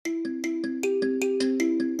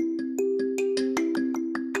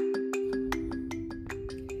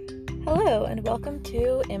Hello and welcome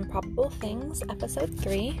to Improbable Things, Episode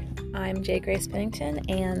 3. I'm J. Grace Pennington,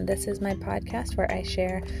 and this is my podcast where I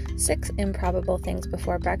share 6 improbable things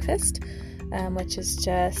before breakfast, which is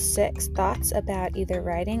just 6 thoughts about either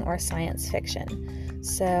writing or science fiction.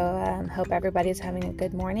 So hope everybody's having a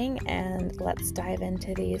good morning, and let's dive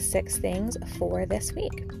into these 6 things for this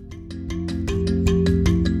week.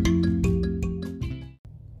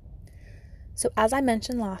 So as I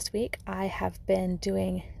mentioned last week, I have been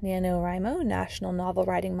doing NaNoWriMo, National Novel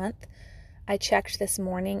Writing Month. I checked this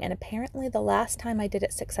morning, and apparently the last time I did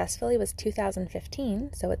it successfully was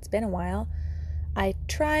 2015, so it's been a while. I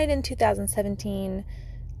tried in 2017,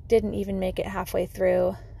 didn't even make it halfway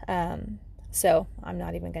through, so I'm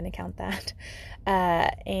not even going to count that.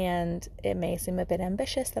 And it may seem a bit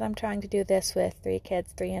ambitious that I'm trying to do this with 3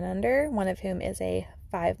 kids, 3 and under, one of whom is a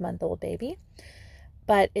 5-month-old baby.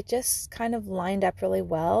 But it just kind of lined up really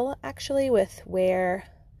well, actually, with where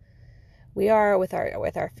we are with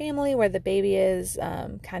our family, where the baby is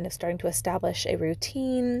kind of starting to establish a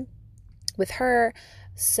routine with her.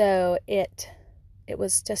 So it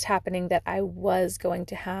was just happening that I was going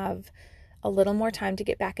to have a little more time to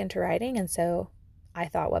get back into writing, and so I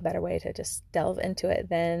thought, what better way to just delve into it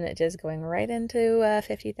than just going right into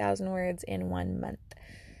 50,000 words in 1 month.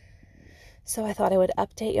 So I thought I would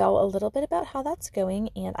update y'all a little bit about how that's going,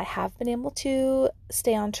 and I have been able to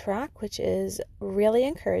stay on track, which is really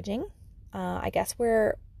encouraging. I guess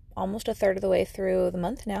we're almost a third of the way through the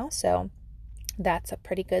month now, so that's a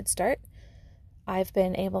pretty good start. I've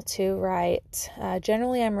been able to write,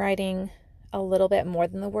 generally I'm writing a little bit more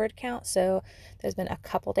than the word count, so there's been a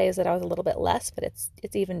couple days that I was a little bit less, but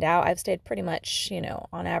it's evened out. I've stayed pretty much,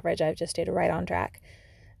 on average, I've just stayed right on track.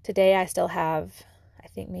 Today I still have, I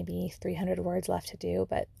think, maybe 300 words left to do,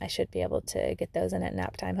 but I should be able to get those in at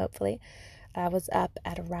nap time, hopefully. I was up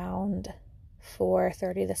at around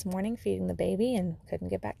 4:30 this morning feeding the baby and couldn't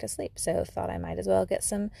get back to sleep, so thought I might as well get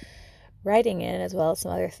some writing in as well as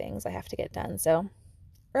some other things I have to get done. So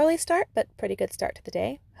early start, but pretty good start to the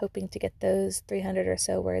day. Hoping to get those 300 or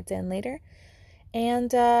so words in later.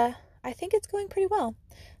 And I think it's going pretty well.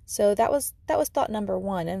 So that was thought number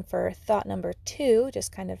 1. And for thought number 2,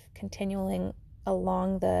 just kind of continuing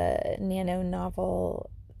along the nano novel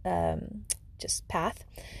just path,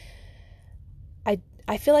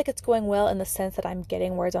 I feel like it's going well in the sense that I'm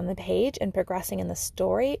getting words on the page and progressing in the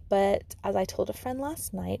story, but as I told a friend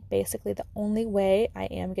last night, basically the only way I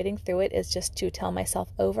am getting through it is just to tell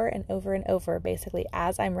myself over and over and over, basically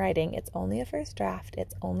as I'm writing, it's only a first draft,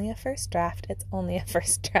 it's only a first draft, it's only a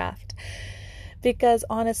first draft. Because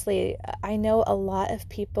honestly, I know a lot of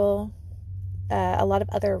people, a lot of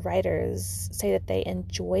other writers say that they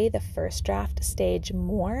enjoy the first draft stage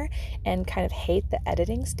more and kind of hate the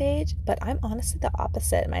editing stage, but I'm honestly the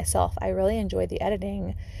opposite myself. I really enjoy the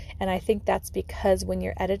editing, and I think that's because when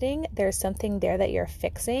you're editing, there's something there that you're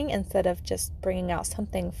fixing instead of just bringing out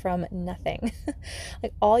something from nothing.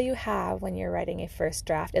 Like, all you have when you're writing a first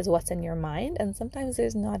draft is what's in your mind, and sometimes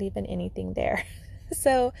there's not even anything there.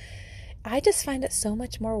 So I just find it so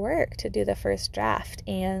much more work to do the first draft,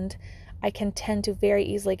 and I can tend to very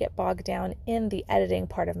easily get bogged down in the editing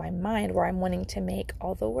part of my mind where I'm wanting to make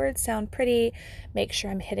all the words sound pretty, make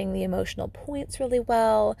sure I'm hitting the emotional points really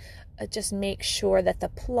well, just make sure that the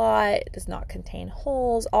plot does not contain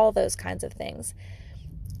holes, all those kinds of things.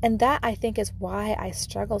 And that, I think, is why I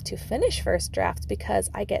struggle to finish first drafts, because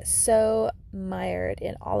I get so mired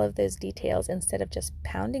in all of those details instead of just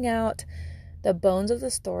pounding out the bones of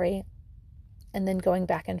the story and then going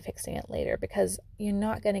back and fixing it later, because you're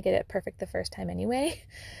not going to get it perfect the first time anyway.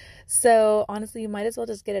 So honestly, you might as well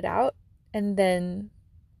just get it out and then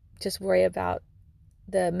just worry about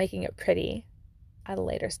the making it pretty at a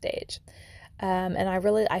later stage. And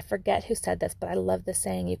I forget who said this, but I love the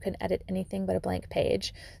saying, you can edit anything but a blank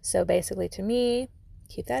page. So basically, to me,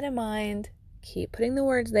 keep that in mind, keep putting the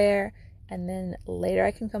words there, and then later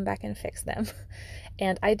I can come back and fix them.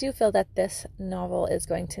 And I do feel that this novel is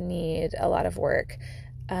going to need a lot of work,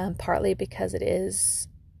 partly because it is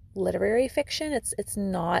literary fiction. It's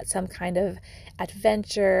not some kind of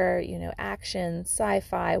adventure, action,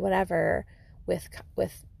 sci-fi, whatever,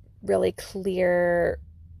 with really clear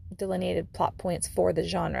delineated plot points for the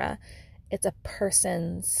genre. It's a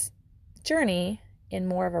person's journey in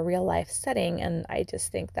more of a real life setting, and I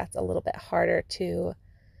just think that's a little bit harder to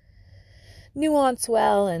nuance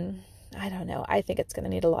well, and I don't know. I think it's going to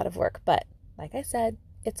need a lot of work, but like I said,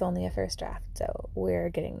 it's only a first draft, so we're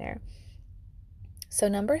getting there. So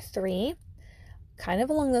number 3, kind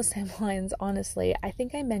of along those same lines, honestly, I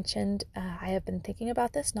think I mentioned I have been thinking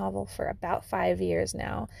about this novel for about 5 years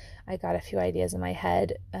now. I got a few ideas in my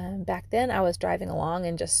head. Back then, I was driving along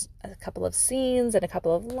and just a couple of scenes and a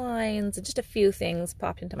couple of lines and just a few things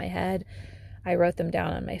popped into my head. I wrote them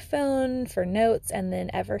down on my phone for notes, and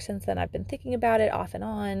then ever since then, I've been thinking about it off and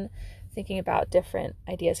on, thinking about different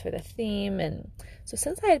ideas for the theme. And so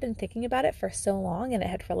since I had been thinking about it for so long and it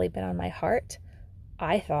had really been on my heart,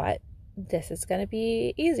 I thought, this is going to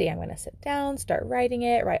be easy. I'm going to sit down, start writing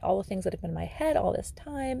it, write all the things that have been in my head all this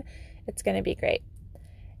time. It's going to be great.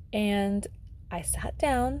 And I sat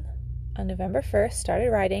down on November 1st,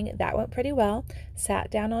 started writing. That went pretty well.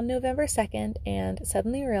 Sat down on November 2nd and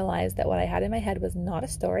suddenly realized that what I had in my head was not a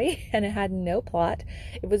story and it had no plot.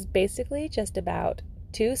 It was basically just about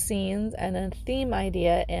 2 scenes and a theme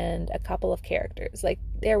idea and a couple of characters. Like,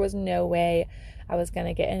 there was no way I was going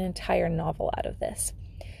to get an entire novel out of this.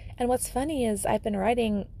 And what's funny is I've been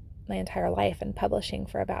writing my entire life and publishing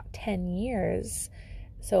for about 10 years.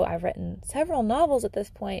 So I've written several novels at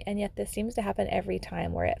this point, and yet this seems to happen every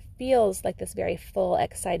time, where it feels like this very full,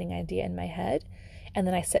 exciting idea in my head. And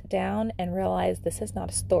then I sit down and realize this is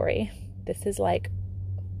not a story. This is like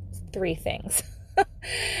 3 things.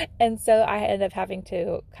 And so I ended up having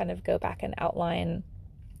to kind of go back and outline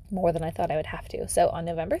more than I thought I would have to. So on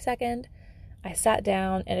November 2nd, I sat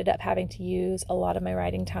down, ended up having to use a lot of my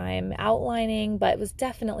writing time outlining, but it was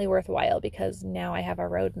definitely worthwhile because now I have a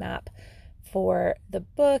roadmap for the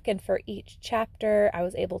book, and for each chapter I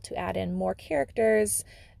was able to add in more characters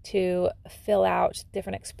to fill out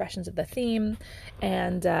different expressions of the theme,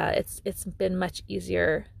 and it's been much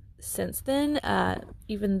easier since then,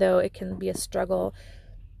 even though it can be a struggle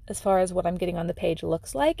as far as what I'm getting on the page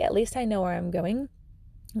looks like. At least I know where I'm going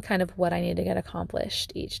and kind of what I need to get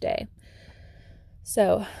accomplished each day.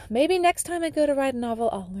 So maybe next time I go to write a novel,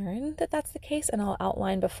 I'll learn that that's the case, and I'll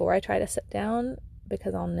outline before I try to sit down,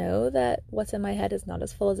 because I'll know that what's in my head is not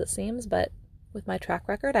as full as it seems. But with my track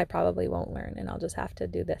record, I probably won't learn, and I'll just have to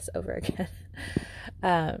do this over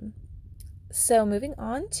again. So moving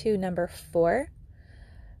on to number 4.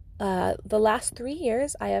 The last 3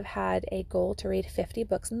 years, I have had a goal to read 50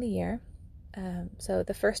 books in the year. So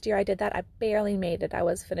the first year I did that, I barely made it. I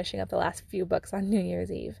was finishing up the last few books on New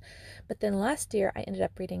Year's Eve. But then last year, I ended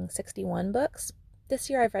up reading 61 books. This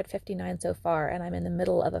year, I've read 59 so far, and I'm in the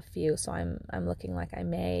middle of a few, so I'm looking like I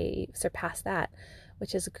may surpass that,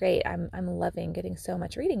 which is great. I'm loving getting so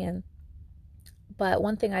much reading in. But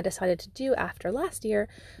one thing I decided to do after last year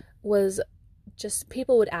was just,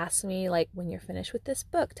 people would ask me, like, when you're finished with this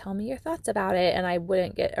book, tell me your thoughts about it, and I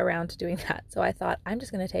wouldn't get around to doing that. So I thought, I'm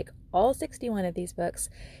just going to take all 61 of these books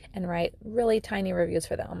and write really tiny reviews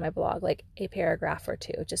for them on my blog, like a paragraph or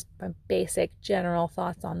 2, just my basic general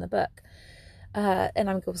thoughts on the book. And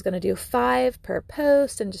I was going to do 5 per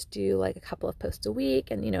post and just do like a couple of posts a week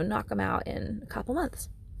and, knock them out in a couple months.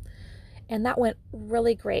 And that went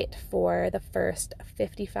really great for the first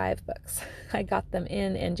 55 books. I got them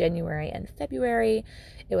in January and February.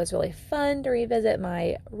 It was really fun to revisit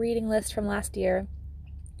my reading list from last year.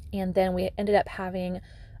 And then we ended up having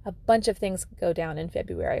a bunch of things go down in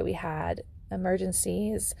February. We had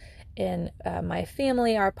emergencies in my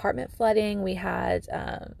family, our apartment flooding. We had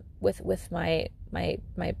with my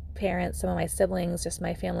parents, some of my siblings, just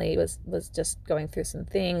my family was just going through some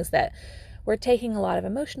things that were taking a lot of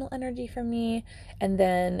emotional energy from me. And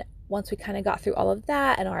then once we kind of got through all of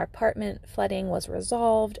that and our apartment flooding was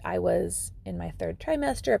resolved, I was in my 3rd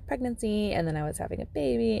trimester of pregnancy, and then I was having a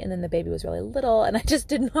baby, and then the baby was really little, and I just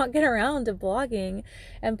did not get around to blogging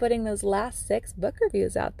and putting those last 6 book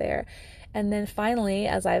reviews out there. And then finally,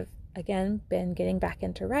 as I've again been getting back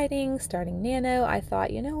into writing, starting Nano, I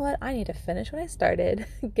thought, you know what, I need to finish what I started,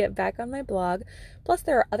 get back on my blog. Plus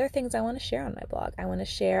there are other things I want to share on my blog.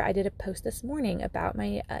 I did a post this morning about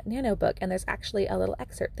my Nano book, and there's actually a little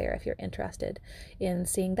excerpt there if you're interested in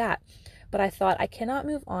seeing that. But I thought, I cannot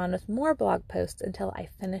move on with more blog posts until I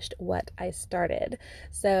finished what I started.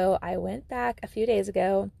 So I went back a few days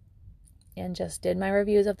ago and just did my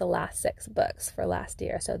reviews of the last 6 books for last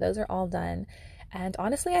year. So those are all done. And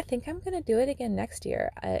honestly, I think I'm going to do it again next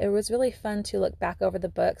year. It was really fun to look back over the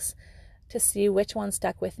books to see which ones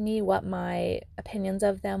stuck with me, what my opinions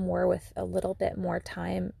of them were with a little bit more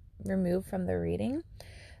time removed from the reading.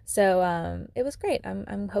 So it was great.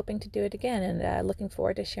 I'm hoping to do it again, and looking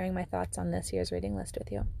forward to sharing my thoughts on this year's reading list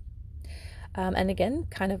with you. And again,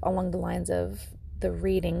 kind of along the lines of the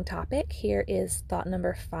reading topic, here is thought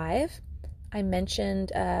number 5. I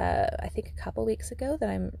mentioned, I think a couple weeks ago, that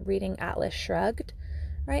I'm reading Atlas Shrugged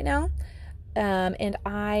right now. And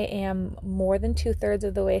I am more than 2/3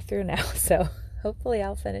 of the way through now. So Hopefully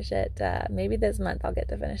I'll finish it. Maybe this month I'll get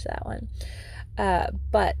to finish that one.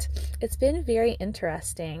 But it's been very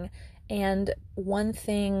interesting. And one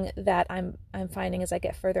thing that I'm finding as I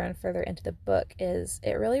get further and further into the book is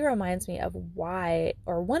it really reminds me of why,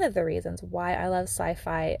 or one of the reasons why I love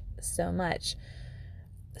sci-fi so much.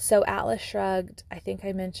 So Atlas Shrugged, I think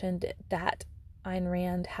I mentioned that Ayn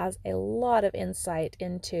Rand has a lot of insight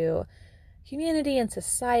into humanity and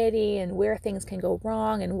society and where things can go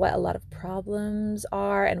wrong and what a lot of problems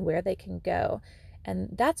are and where they can go. And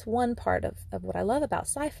that's one part of what I love about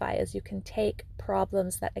sci-fi is you can take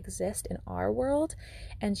problems that exist in our world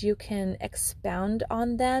and you can expound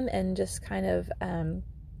on them and just kind of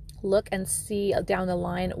look and see down the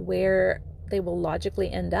line where they will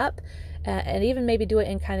logically end up, and even maybe do it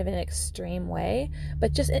in kind of an extreme way,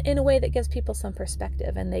 but just in a way that gives people some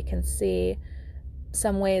perspective and they can see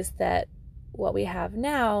some ways that what we have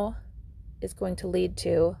now is going to lead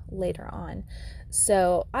to later on.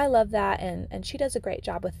 So I love that, and she does a great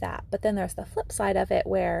job with that. But then there's the flip side of it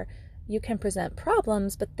where you can present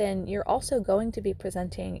problems, but then you're also going to be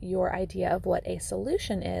presenting your idea of what a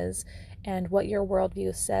solution is and what your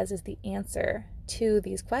worldview says is the answer to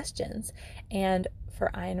these questions. And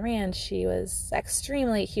for Ayn Rand, she was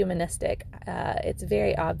extremely humanistic. It's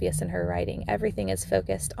very obvious in her writing. Everything is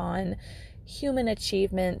focused on human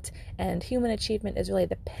achievement, and human achievement is really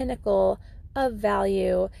the pinnacle of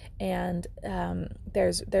value, and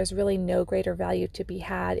there's really no greater value to be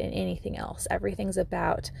had in anything else. Everything's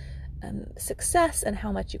about success and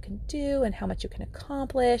how much you can do and how much you can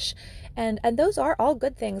accomplish, and those are all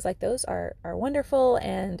good things. Like those are wonderful,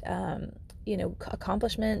 and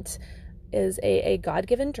accomplishment is a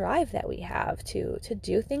God-given drive that we have to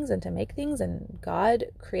do things and to make things, and God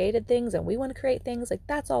created things and we want to create things. Like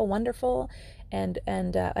that's all wonderful and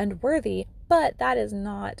worthy, but that is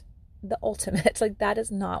not the ultimate. Like that is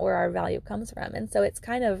not where our value comes from. And so it's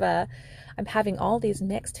kind of I'm having all these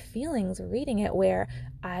mixed feelings reading it, where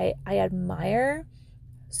I admire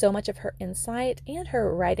so much of her insight and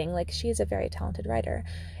her writing. Like she's a very talented writer,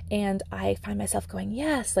 and I find myself going,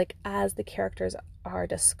 yes, like as the characters are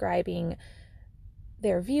describing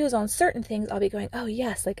their views on certain things, I'll be going, oh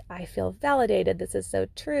yes, like I feel validated, this is so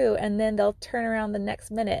true. And then they'll turn around the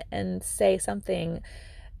next minute and say something,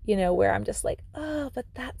 where I'm just like, oh, but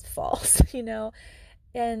that's false,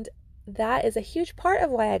 and that is a huge part of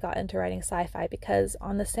why I got into writing sci-fi, because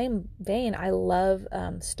on the same vein, I love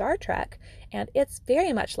Star Trek, and it's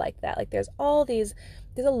very much like that. Like there's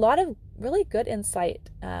a lot of really good insight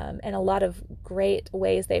and a lot of great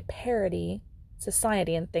ways they parody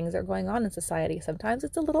society and things that are going on in society. Sometimes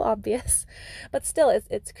it's a little obvious, but still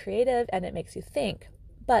it's creative and it makes you think.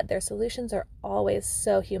 But their solutions are always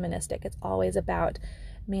so humanistic. It's always about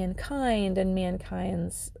mankind and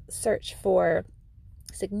mankind's search for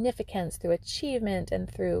significance through achievement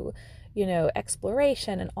and through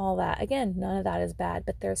exploration and all that. Again, none of that is bad,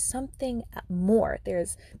 but there's something more.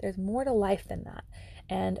 There's more to life than that.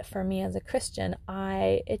 And for me as a Christian,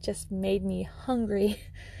 it just made me hungry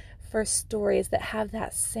for stories that have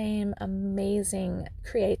that same amazing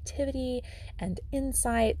creativity and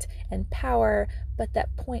insight and power, but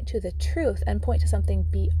that point to the truth and point to something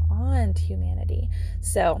beyond humanity.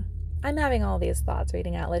 So I'm having all these thoughts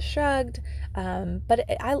reading Atlas Shrugged, but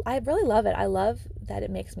I really love it. I love that it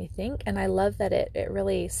makes me think, and I love that it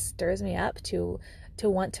really stirs me up to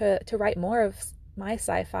want to write more of my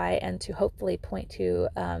sci-fi and to hopefully point to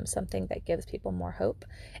something that gives people more hope,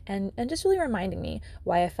 and just really reminding me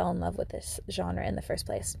why I fell in love with this genre in the first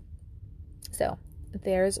place. So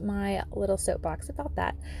there's my little soapbox about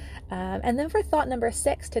that. And then for thought number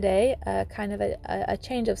 6 today, kind of a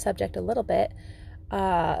change of subject a little bit.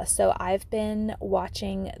 So I've been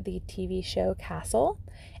watching the TV show Castle,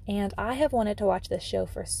 and I have wanted to watch this show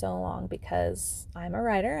for so long because I'm a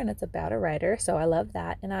writer and it's about a writer, so I love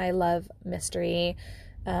that, and I love mystery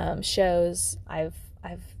shows. I've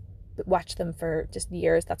watched them for just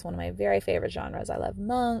years. That's one of my very favorite genres. I love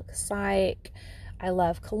Monk, Psych, I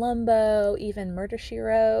love Columbo, even Murder, She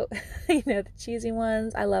Wrote, the cheesy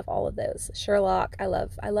ones. I love all of those. Sherlock, I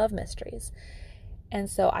love mysteries. And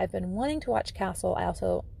so I've been wanting to watch Castle. I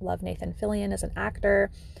also love Nathan Fillion as an actor.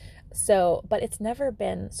 But it's never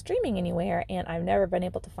been streaming anywhere, and I've never been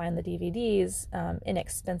able to find the DVDs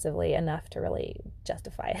inexpensively enough to really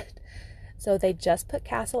justify it. So they just put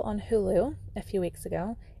Castle on Hulu a few weeks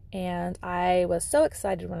ago, and I was so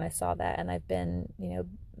excited when I saw that, and I've been,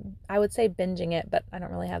 I would say binging it, but I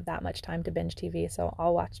don't really have that much time to binge TV, so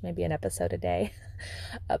I'll watch maybe an episode a day.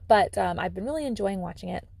 But I've been really enjoying watching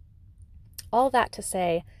it. All that to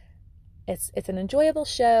say, it's an enjoyable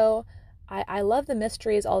show. I love the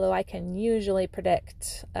mysteries, although I can usually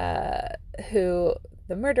predict who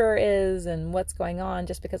the murderer is and what's going on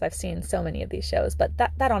just because I've seen so many of these shows. But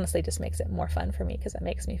that honestly just makes it more fun for me because it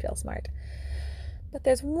makes me feel smart. But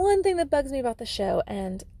there's one thing that bugs me about the show,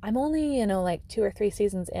 and I'm only, like 2 or 3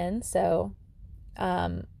 seasons in, so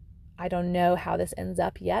I don't know how this ends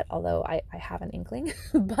up yet, although I have an inkling.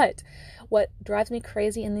 But what drives me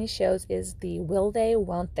crazy in these shows is the will they,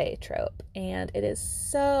 won't they trope. And it is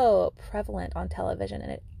so prevalent on television,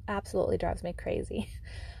 and it absolutely drives me crazy.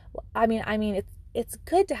 I mean, it's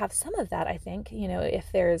good to have some of that, I think.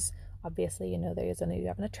 If there's, obviously, you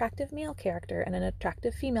have an attractive male character and an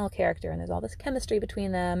attractive female character, and there's all this chemistry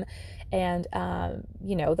between them, and,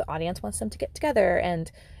 the audience wants them to get together,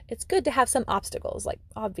 and it's good to have some obstacles. Like,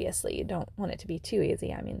 obviously, you don't want it to be too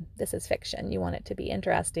easy. I mean, this is fiction. You want it to be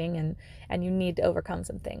interesting, and you need to overcome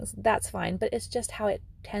some things. That's fine, but it's just how it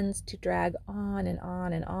tends to drag on and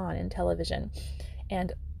on and on in television.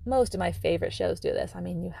 And most of my favorite shows do this. I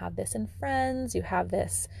mean, you have this in Friends, you have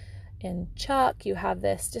this in Chuck, you have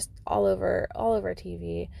this just all over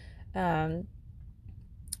TV.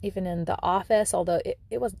 Even in The Office, although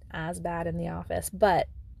it wasn't as bad in The Office, but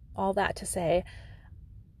all that to say,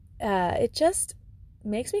 it just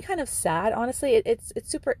makes me kind of sad, honestly. It's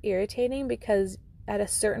super irritating because at a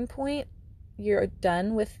certain point you're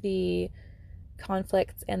done with the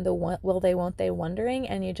conflicts and the will they, won't they wondering,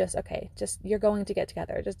 and you just you're going to get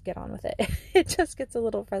together, just get on with it. It just gets a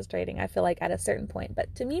little frustrating, I feel like, at a certain point.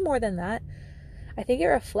 But to me, more than that, I think it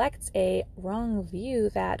reflects a wrong view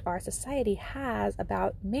that our society has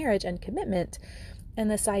about marriage and commitment,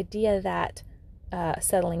 and this idea that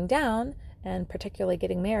settling down, and particularly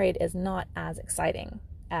getting married, is not as exciting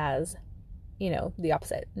as, the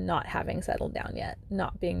opposite, not having settled down yet,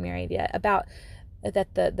 not being married yet. About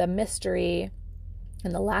that the mystery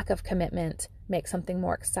and the lack of commitment makes something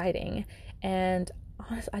more exciting. And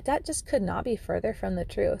honestly, that just could not be further from the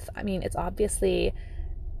truth. I mean, it's obviously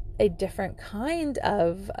a different kind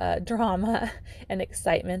of drama and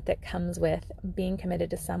excitement that comes with being committed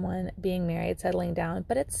to someone, being married, settling down,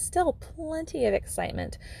 but it's still plenty of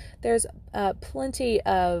excitement. There's plenty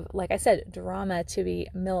of, like I said, drama to be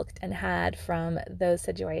milked and had from those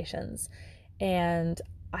situations. And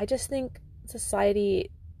I just think society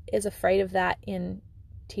is afraid of that in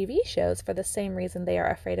TV shows for the same reason they are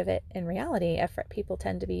afraid of it in reality. People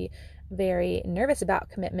tend to be very nervous about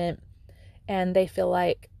commitment, and they feel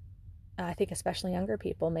like, I think especially younger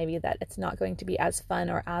people, maybe, that it's not going to be as fun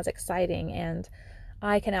or as exciting. And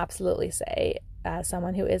I can absolutely say, as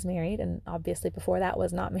someone who is married, and obviously before that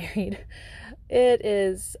was not married, it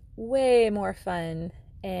is way more fun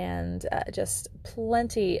and just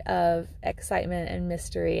plenty of excitement and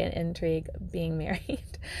mystery and intrigue being married.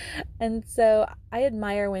 And so I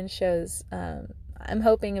admire when shows, I'm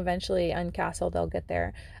hoping eventually on Castle they'll get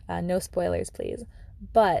there. No spoilers, please.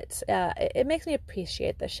 But it makes me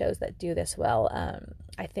appreciate the shows that do this well.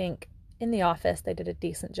 I think in The Office they did a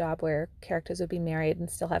decent job where characters would be married and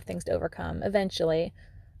still have things to overcome eventually.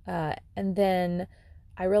 And then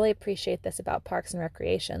I really appreciate this about Parks and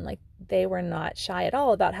Recreation. Like, they were not shy at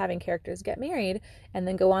all about having characters get married and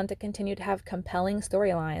then go on to continue to have compelling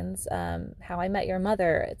storylines. How I Met Your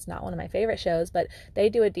Mother, it's not one of my favorite shows, but they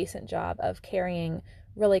do a decent job of carrying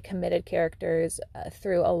really committed characters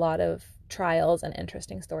through a lot of trials and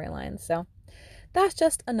interesting storylines. So that's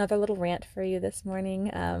just another little rant for you this morning.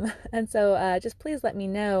 And so just please let me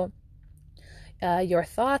know your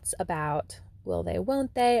thoughts about will they,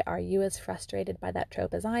 won't they? Are you as frustrated by that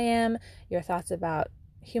trope as I am? Your thoughts about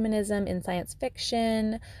humanism in science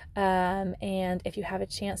fiction, and if you have a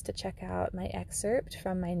chance to check out my excerpt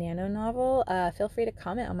from my Nano novel, feel free to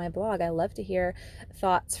comment on my blog. I love to hear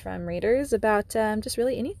thoughts from readers about just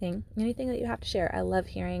really anything that you have to share. I love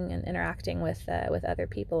hearing and interacting with other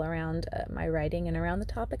people around my writing and around the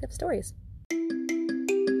topic of stories.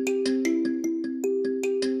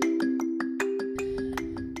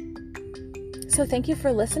 So thank you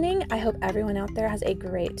for listening. I hope everyone out there has a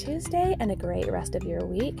great Tuesday and a great rest of your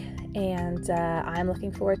week. And I'm looking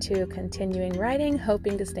forward to continuing writing,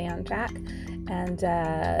 hoping to stay on track. And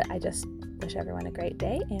I just wish everyone a great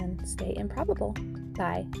day and stay improbable.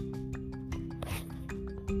 Bye.